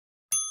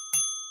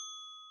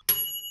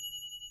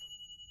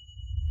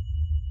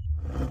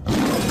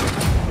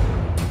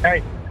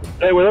Hey.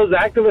 Hey, were those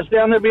activists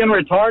down there being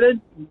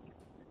retarded?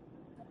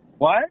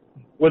 What?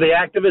 Were the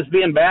activists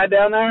being bad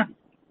down there?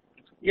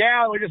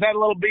 Yeah, we just had a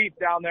little beef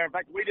down there. In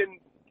fact,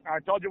 I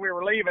told you we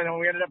were leaving, and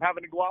we ended up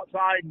having to go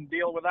outside and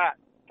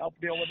help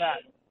deal with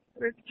that.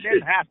 It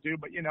didn't have to,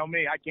 but you know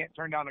me, I can't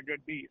turn down a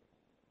good beef.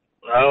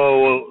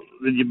 Oh,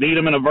 did you beat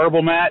them in a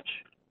verbal match?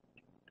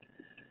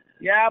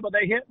 Yeah, but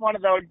they hit one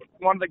of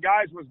the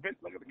guys was,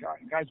 look at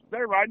the guys,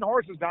 they're riding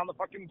horses down the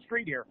fucking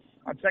street here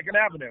on 2nd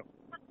Avenue.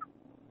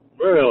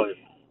 Really?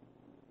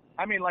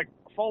 I mean, like,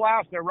 full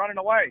ass, they're running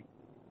away.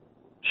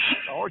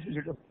 The horses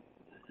are just,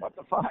 what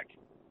the fuck?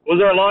 Was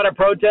there a lot of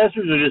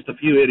protesters or just a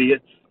few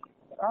idiots?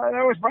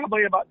 There was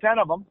probably about 10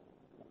 of them.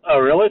 Oh,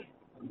 really?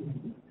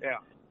 Yeah.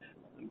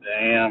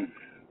 Damn.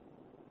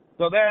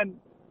 So then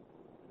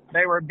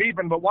they were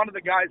beeping, but one of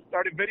the guys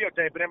started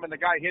videotaping him, and the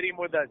guy hit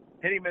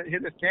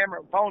his camera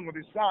phone with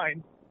his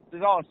sign.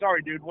 Says, "Oh,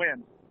 sorry, dude,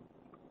 win."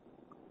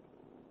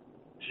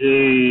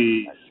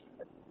 Jeez.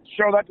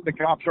 Show that to the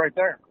cops right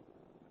there.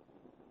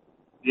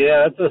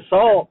 Yeah, that's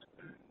assault.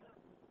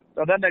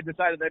 So then they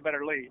decided they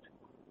better leave.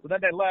 So then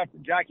they left,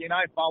 and Jackie and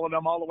I followed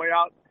them all the way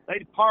out.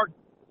 They parked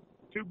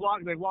 2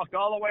 blocks. They walked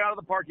all the way out of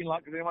the parking lot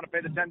because they didn't want to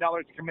pay the $10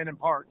 to come in and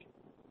park.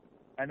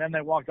 And then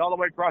they walked all the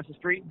way across the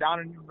street, down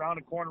and around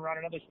a corner, around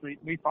another street.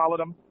 We followed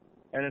them.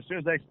 And as soon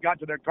as they got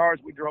to their cars,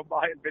 we drove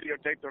by and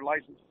videotaped their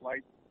license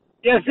plate.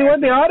 Yeah, see, what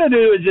they ought to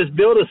do is just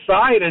build a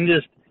site and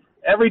just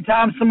every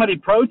time somebody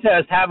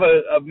protests, have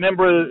a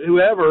member,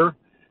 whoever,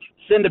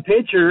 send a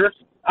picture.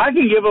 I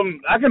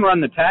can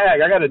run the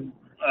tag. I got a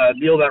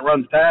deal that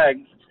runs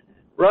tags.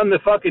 Run the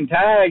fucking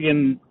tag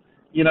and,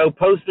 you know,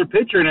 post their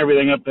picture and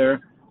everything up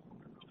there.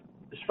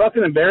 Just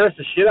fucking embarrass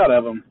the shit out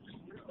of them.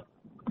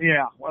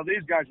 Yeah, well,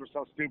 these guys were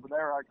so stupid. They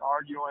were like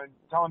arguing,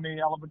 telling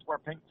me elephants wear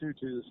pink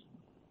tutus.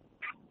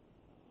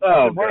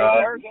 Oh,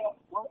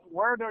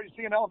 where do you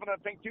see an elephant in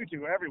a pink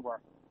tutu? Everywhere.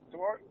 So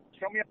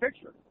show me a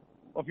picture.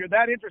 Well, if you're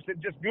that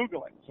interested, just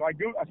Google it. So I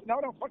said, no,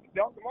 fuck,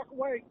 don't walk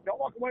away. Don't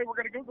walk away. We're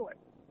going to Google it.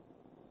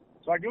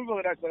 So I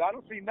Googled it. I said, I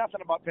don't see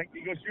nothing about pink. He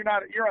goes,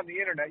 you're on the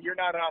internet. You're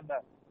not on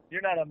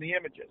the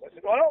images. I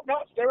said, well, no,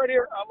 stay right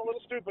here. I'm a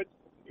little stupid.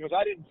 He goes,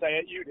 I didn't say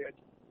it. You did.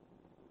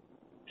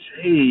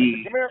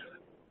 Jeez. Come here.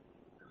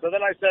 So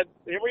then I said,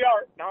 here we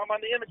are. Now I'm on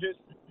the images.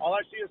 All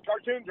I see is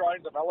cartoon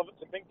drawings of elephants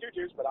in pink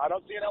tutus, but I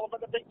don't see an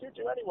elephant in a pink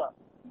tutu anywhere.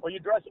 Or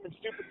you dress him in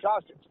stupid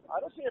costumes.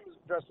 I don't see him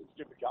dressed in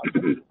stupid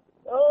costumes.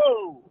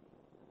 Oh!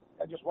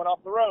 I just went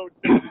off the road.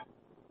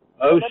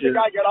 Oh, and then shit.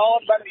 the guy got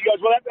all upset. He goes,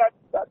 well,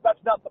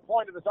 that's not the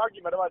point of this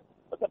argument.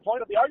 But the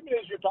point of the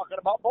argument is you're talking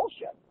about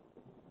bullshit.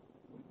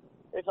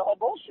 It's all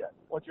bullshit.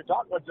 What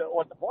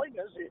the point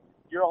is,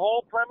 your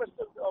whole premise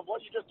of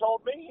what you just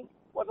told me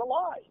was a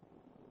lie.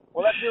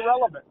 Well, that's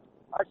irrelevant.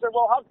 I said,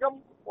 well, how come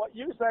what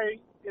you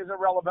say is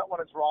irrelevant when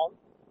it's wrong,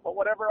 but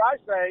whatever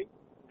I say,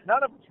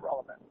 none of it's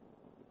relevant?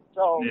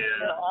 So, yeah.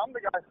 You know, I'm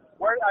the guy.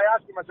 I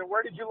asked him, I said,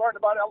 where did you learn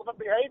about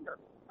elephant behavior?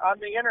 On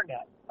the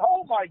internet.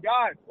 Oh, my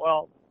God.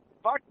 Well,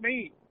 fuck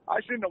me. I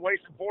shouldn't have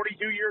wasted 42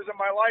 years of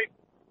my life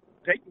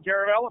taking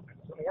care of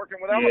elephants and working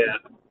with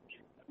elephants.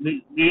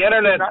 Yeah. The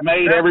internet's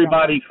made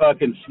everybody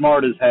fucking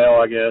smart as hell,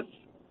 I guess.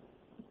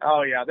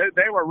 Oh, yeah.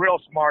 They were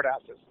real smart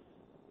asses.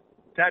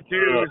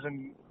 Tattoos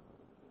and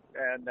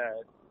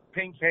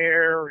pink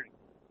hair,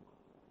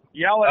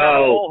 yelling at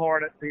a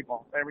bullhorn at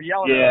people. They were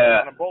yelling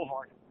at a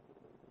bullhorn.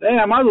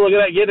 Damn, I was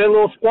looking at getting a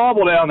little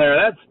squabble down there.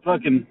 That's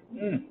fucking.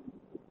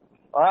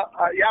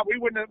 Yeah,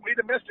 we'd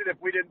have missed it if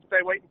we didn't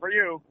stay waiting for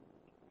you.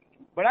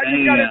 But I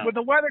just got it with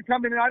the weather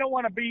coming in. I don't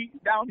want to be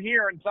down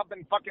here and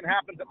something fucking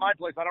happens at my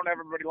place. I don't have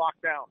everybody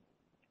locked down.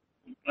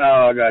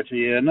 Oh, I got you.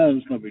 Yeah, no,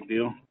 it's no big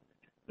deal.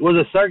 Was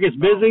the circus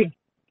busy?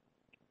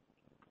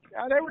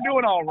 Yeah, they were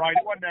doing all right.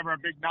 It wasn't ever a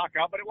big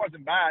knockout, but it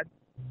wasn't bad.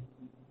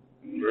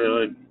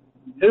 Really?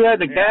 Who had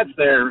the cats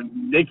there?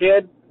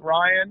 Dickhead?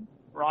 Ryan.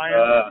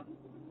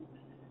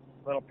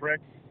 Little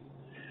prick.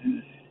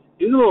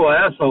 He's a little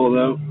asshole,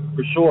 though,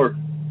 for sure.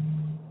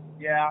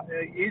 Yeah,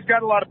 he's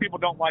got a lot of people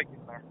don't like him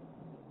there.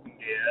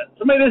 Yeah.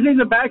 Somebody just needs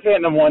to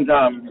backhand him one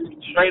time.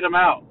 Straighten him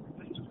out.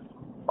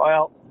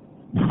 Well,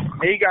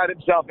 he got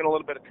himself in a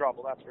little bit of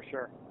trouble, that's for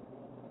sure.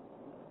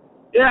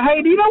 Yeah,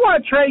 hey, do you know why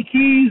Trey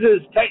Keys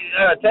is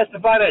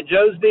testifying at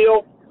Joe's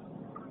deal?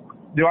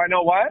 Do I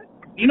know what?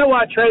 You know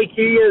why Trey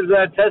Key is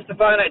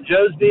testifying at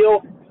Joe's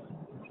deal?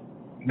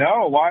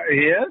 No, why he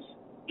is?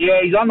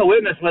 Yeah, he's on the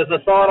witness list.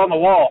 I saw it on the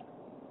wall.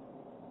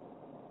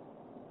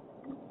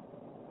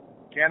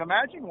 Can't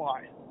imagine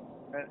why.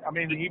 I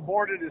mean, he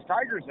boarded his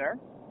tigers there.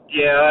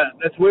 Yeah,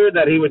 that's weird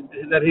that he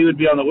would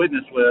be on the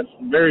witness list.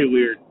 Very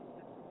weird.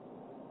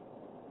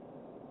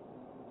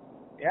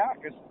 Yeah,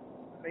 because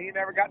he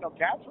never got no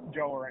cats from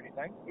Joe or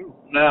anything. Ooh.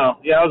 No,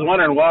 yeah, I was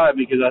wondering why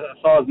because I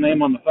saw his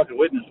name on the fucking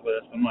witness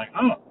list. I'm like,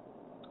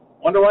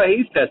 wonder why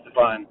he's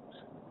testifying.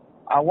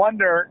 I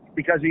wonder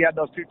because he had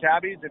those 2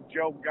 tabbies if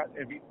Joe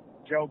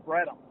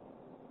bred them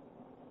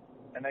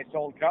and they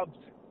sold cubs.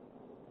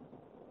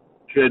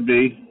 Could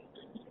be.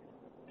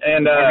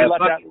 And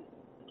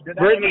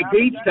Brittany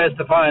Pete's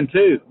testifying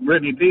too.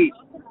 Brittany Pete.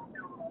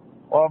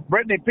 Well,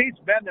 Brittany Pete's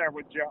been there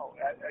with Joe.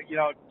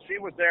 She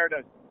was there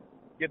to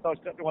get those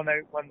when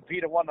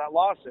Pete won that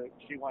lawsuit.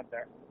 She went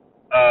there.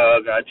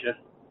 Oh, gotcha.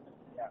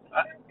 Yeah.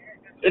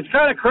 It's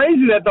kind of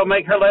crazy that they'll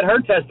let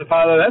her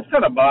testify, though. That's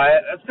kind of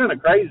That's kind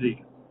of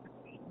crazy.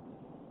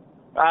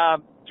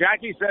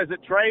 Jackie says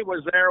that Trey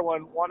was there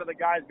when one of the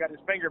guys got his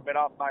finger bit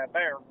off by a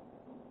bear,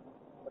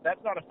 but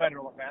that's not a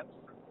federal offense.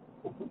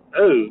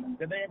 Oh.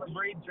 Did they ever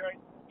breed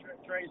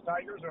Trey's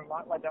tigers or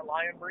like that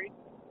lion breed?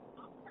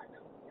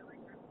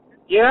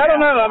 Yeah, I don't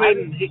know. I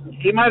mean,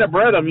 he might have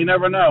bred them. You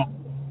never know.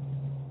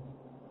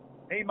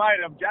 He might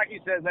have. Jackie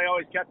says they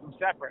always kept them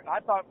separate. I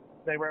thought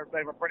they were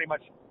pretty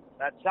much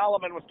that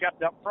Solomon was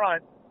kept up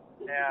front,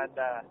 and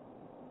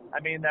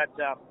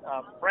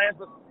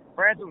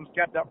Francis was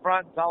kept up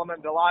front. Solomon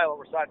and Delilah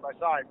were side by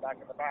side back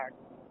in the back.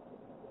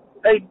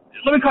 Hey,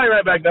 let me call you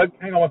right back, Doug.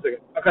 Hang on one second.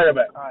 I'll call you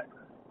right back.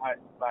 All right,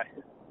 bye.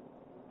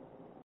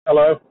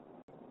 Hello.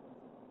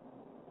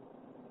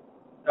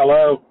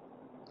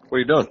 What are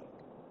you doing?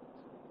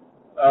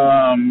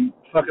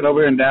 Fucking over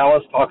here in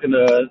Dallas talking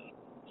to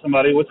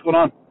somebody. What's going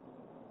on?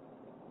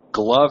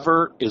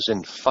 Glover is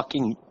in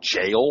fucking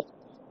jail?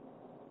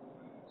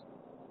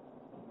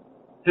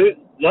 Who?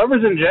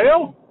 Glover's in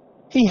jail?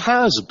 He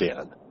has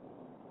been.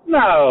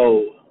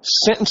 No.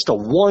 Sentenced to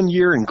 1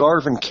 year in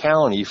Garvin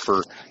County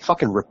for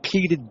fucking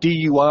repeated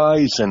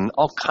DUIs and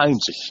all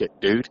kinds of shit,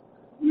 dude.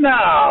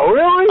 No,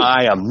 really?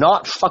 I am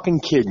not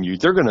fucking kidding you.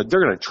 They're gonna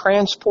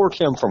transport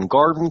him from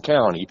Garvin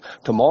County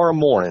tomorrow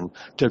morning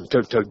to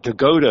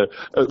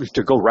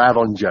go rat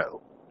on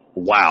Joe.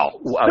 Wow.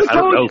 I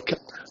don't know.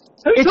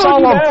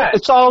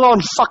 It's all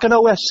on fucking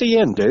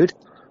OSCN, dude.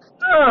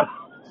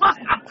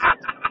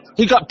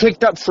 He got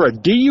picked up for a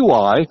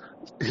DUI,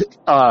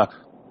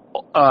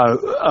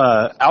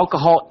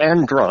 alcohol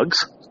and drugs.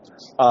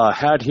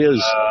 Had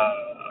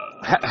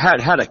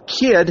a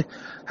kid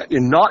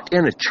not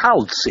in a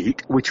child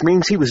seat, which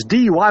means he was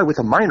DUI with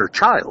a minor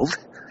child.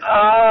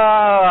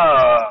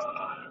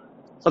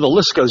 Well, the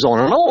list goes on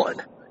and on.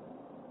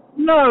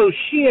 No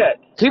shit.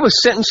 He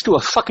was sentenced to a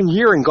fucking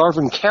year in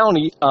Garvin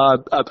County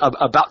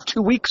about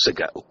 2 weeks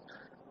ago.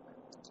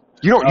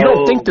 You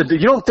don't think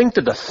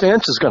the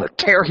defense is going to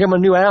tear him a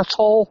new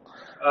asshole?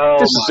 Oh,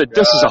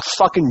 This is a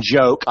fucking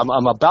joke.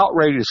 I'm about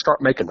ready to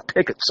start making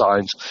picket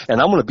signs,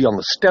 and I'm going to be on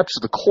the steps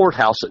of the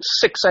courthouse at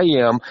 6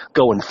 a.m.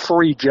 going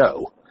free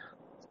Joe.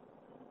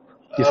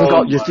 You think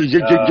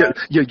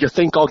you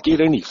think I'll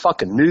get any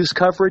fucking news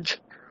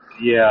coverage?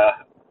 Yeah.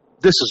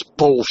 This is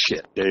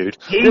bullshit, dude.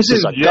 He's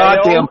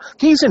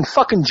in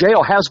fucking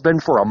jail, has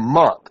been for a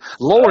month.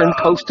 Lauren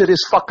posted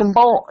his fucking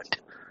bond.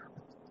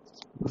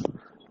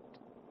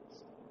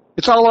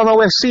 It's all on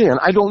OSCN.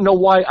 I don't know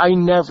why I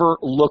never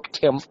looked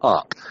him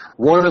up.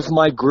 One of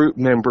my group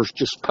members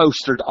just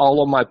posted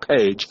all on my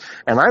page,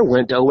 and I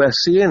went to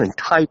OSCN and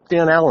typed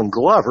in Alan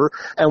Glover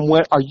and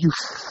went, are you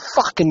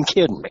fucking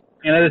kidding me?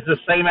 And it's the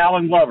same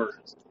Alan Glover.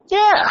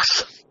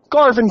 Yes.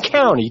 Garvin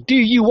County,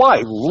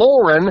 DUI.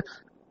 Lauren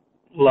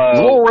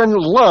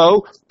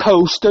Lowe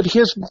posted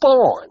his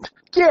bond.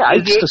 Yeah,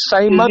 it's the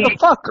same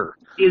motherfucker.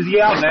 Is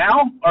he out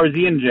now, or is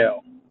he in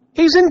jail?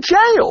 He's in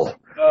jail.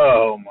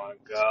 Oh, my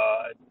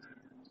God.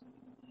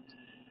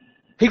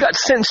 He got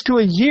sentenced to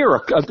a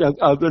year,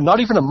 not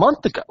even a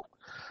month ago.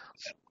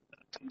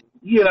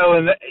 You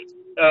know,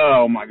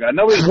 oh, my God.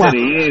 Nobody said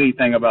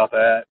anything about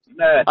that.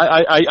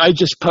 I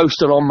just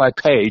posted on my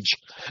page,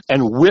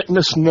 and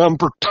witness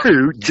number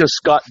 2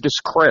 just got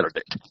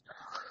discredited.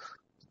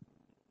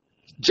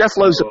 Jeff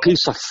Lowe's a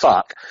piece of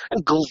fuck.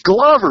 And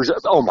Glover's,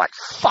 oh my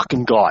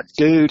fucking God,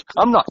 dude.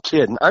 I'm not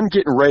kidding. I'm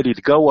getting ready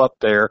to go up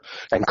there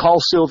and call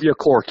Sylvia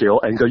Corkill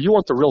and go, you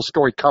want the real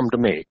story? Come to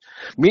me.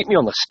 Meet me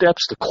on the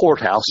steps of the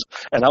courthouse,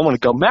 and I want to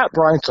go, Matt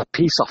Bryant's a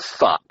piece of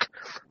fuck.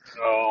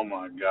 Oh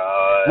my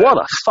God. What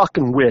a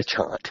fucking witch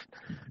hunt.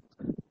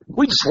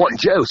 We just want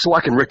Joe so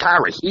I can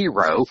retire a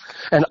hero.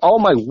 And all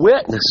my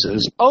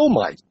witnesses, oh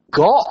my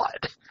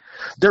God.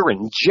 They're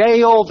in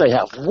jail. They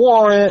have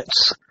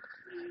warrants.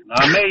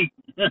 Not me.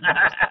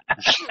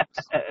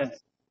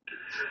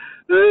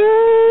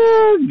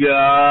 Oh,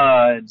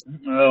 God.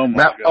 Oh,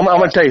 my God. I'm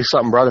going to tell you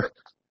something, brother.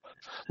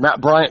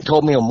 Matt Bryant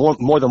told me on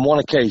more than one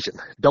occasion,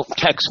 don't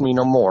text me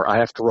no more. I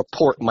have to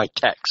report my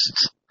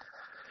texts.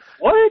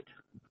 What?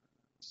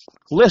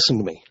 Listen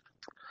to me.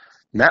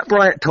 Matt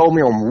Bryant told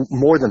me on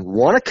more than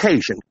one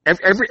occasion,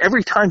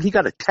 every time he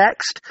got a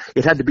text,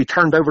 it had to be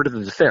turned over to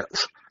the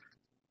defense.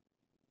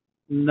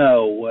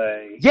 No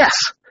way. Yes.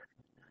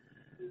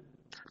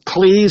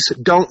 Please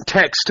don't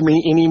text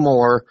me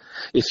anymore.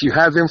 If you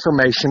have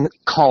information,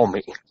 call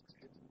me.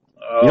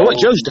 Oh, you know what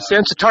Joe's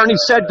defense attorney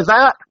said to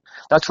that?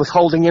 That's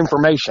withholding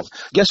information.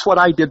 Guess what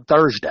I did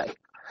Thursday?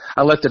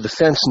 I let the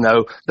defense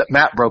know that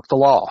Matt broke the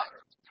law.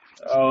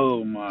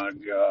 Oh, my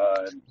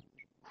God.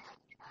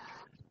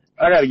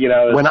 I got to get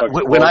out of this.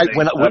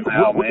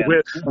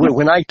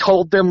 When I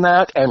told them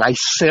that and I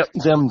sent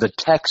them the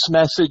text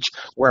message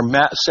where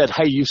Matt said,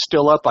 hey, you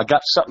still up? I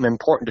got something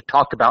important to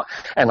talk about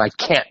and I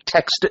can't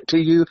text it to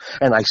you.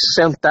 And I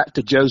sent that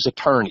to Joe's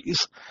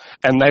attorneys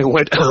and they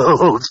went,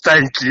 oh,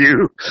 thank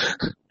you.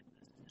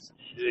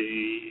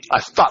 I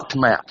fucked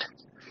Matt.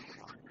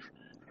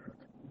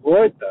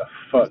 What the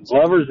fuck?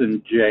 Glover's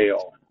in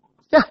jail.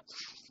 Yeah.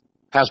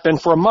 Has been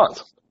for a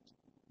month.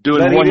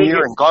 Doing 1 year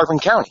in Garvin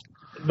County.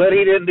 But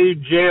he didn't do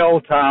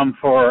jail time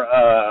for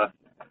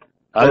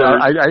you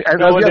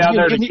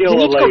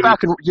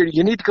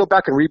need to go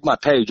back and read my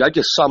page. I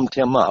just summed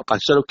him up. I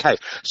said, okay,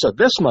 so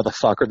this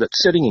motherfucker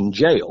that's sitting in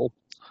jail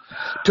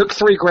took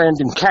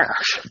 $3,000 in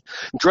cash,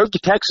 drove to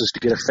Texas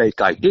to get a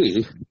fake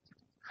ID,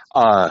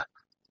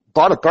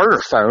 bought a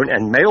burner phone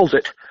and mailed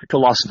it to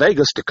Las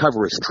Vegas to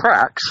cover his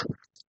tracks.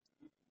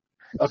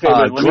 Okay,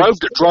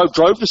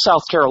 drove to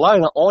South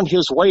Carolina on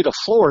his way to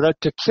Florida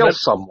to kill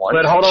someone.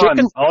 But hold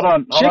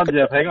on, Jeff.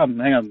 Hang on.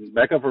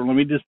 Back up. Let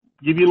me just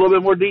give you a little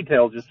bit more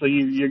detail, just so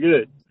you're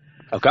good.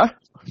 Okay.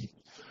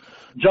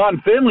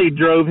 John Finley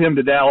drove him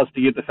to Dallas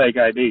to get the fake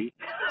ID.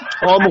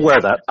 Oh, I'm aware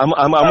of that. I'm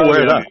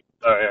aware of that.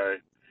 All right.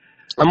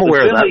 I'm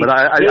aware of that, but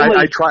I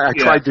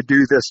tried to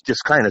do this,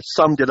 just kind of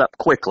summed it up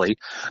quickly.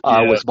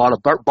 Was bought a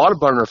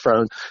burner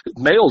phone,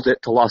 mailed it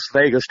to Las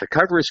Vegas to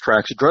cover his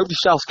tracks, drove to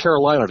South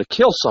Carolina to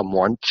kill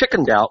someone,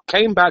 chickened out,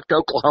 came back to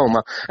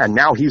Oklahoma, and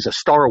now he's a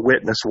star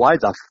witness. Why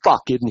the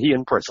fuck isn't he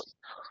in prison?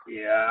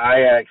 Yeah,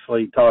 I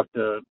actually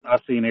I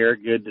seen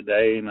Eric Good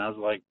today, and I was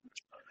like,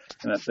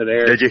 and I said,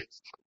 Eric, did you?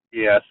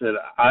 Yeah, I said,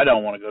 I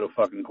don't want to go to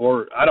fucking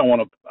court. I don't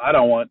want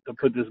to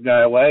put this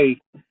guy away,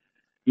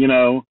 you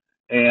know.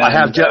 And I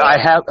have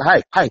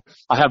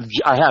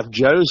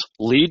Joe's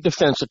lead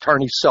defense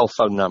attorney's cell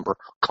phone number.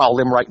 Call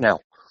him right now.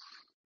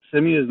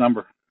 Send me his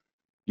number.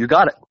 You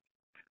got it.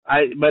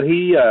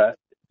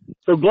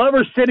 So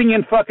Glover's sitting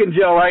in fucking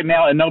jail right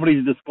now, and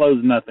nobody's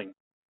disclosed nothing.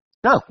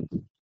 No.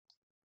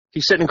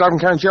 He's sitting in Garvin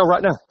County jail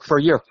right now for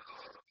a year.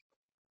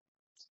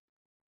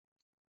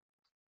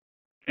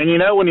 And you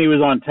know, when he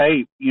was on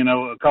tape, you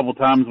know, a couple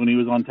times when he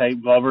was on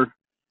tape, Glover,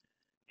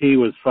 he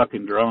was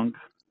fucking drunk.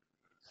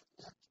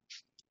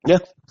 Yeah,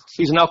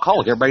 he's an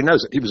alcoholic. Everybody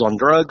knows it. He was on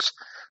drugs.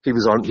 He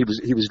was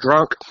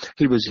drunk.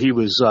 He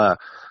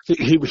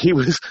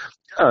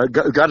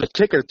got a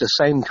ticket at the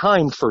same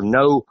time for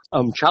no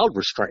child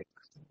restraint.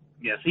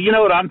 Yeah, so you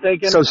know what I'm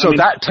thinking?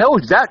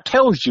 That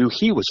tells you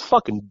he was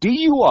fucking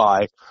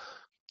DUI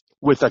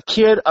with a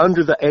kid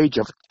under the age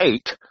of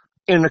 8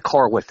 in the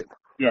car with him.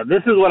 Yeah,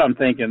 this is what I'm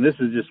thinking. This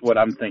is just what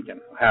I'm thinking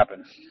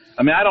happened.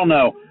 I mean, I don't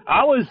know.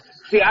 I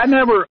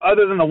never,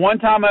 other than the one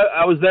time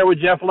I was there with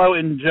Jeff Lowe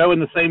and Joe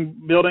in the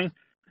same building,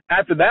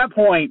 after that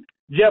point,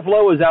 Jeff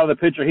Lowe was out of the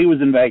picture. He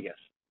was in Vegas.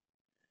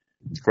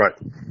 Right.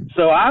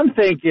 So I'm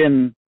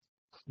thinking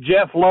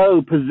Jeff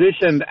Lowe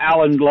positioned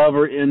Alan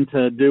Glover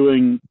into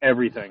doing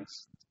everything.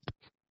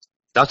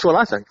 That's what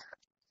I think.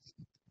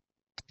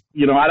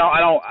 You know, I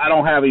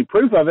don't have any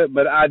proof of it,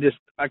 but I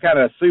kind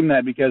of assume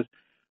that because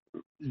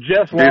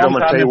Jeff's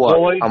longtime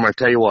employee. I'm going to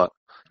tell you what.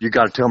 You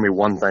got to tell me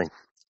one thing.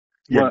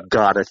 You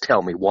got to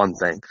tell me one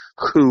thing.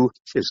 Who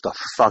is the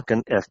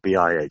fucking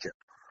FBI agent?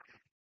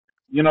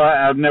 You know,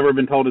 I've never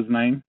been told his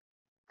name.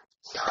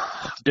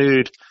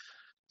 Dude,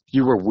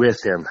 you were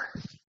with him.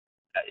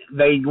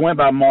 They went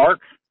by Mark.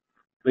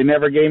 They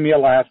never gave me a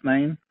last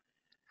name.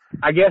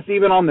 I guess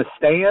even on the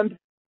stand,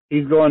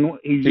 he's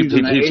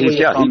using an alias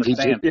on the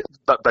stand.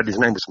 But his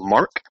name is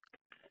Mark?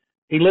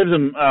 He lives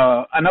in,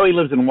 I know he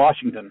lives in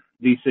Washington,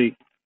 D.C.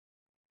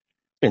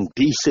 In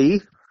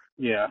D.C.?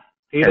 Yeah.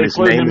 And his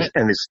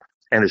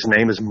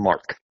name is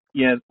Mark.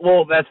 Yeah,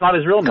 well, that's not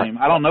his real name.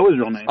 I don't know his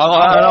real name. Oh,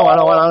 I know.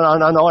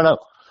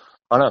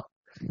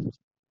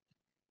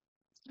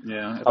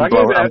 Yeah. If I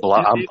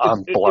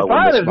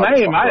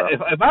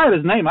had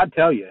his name, I'd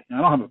tell you.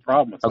 I don't have a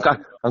problem with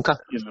that. Okay.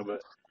 You know,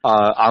 but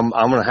I'm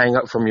going to hang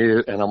up from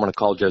you, and I'm going to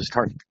call Joe's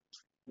attorney.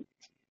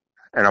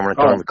 And I'm going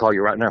to tell him to call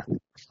you right now.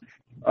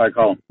 All right,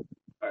 call him.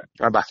 All right.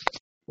 All right, bye.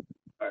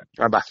 All right.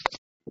 All right, bye.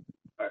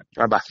 All right.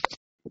 All right, bye.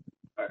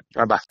 All right.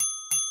 All right, bye.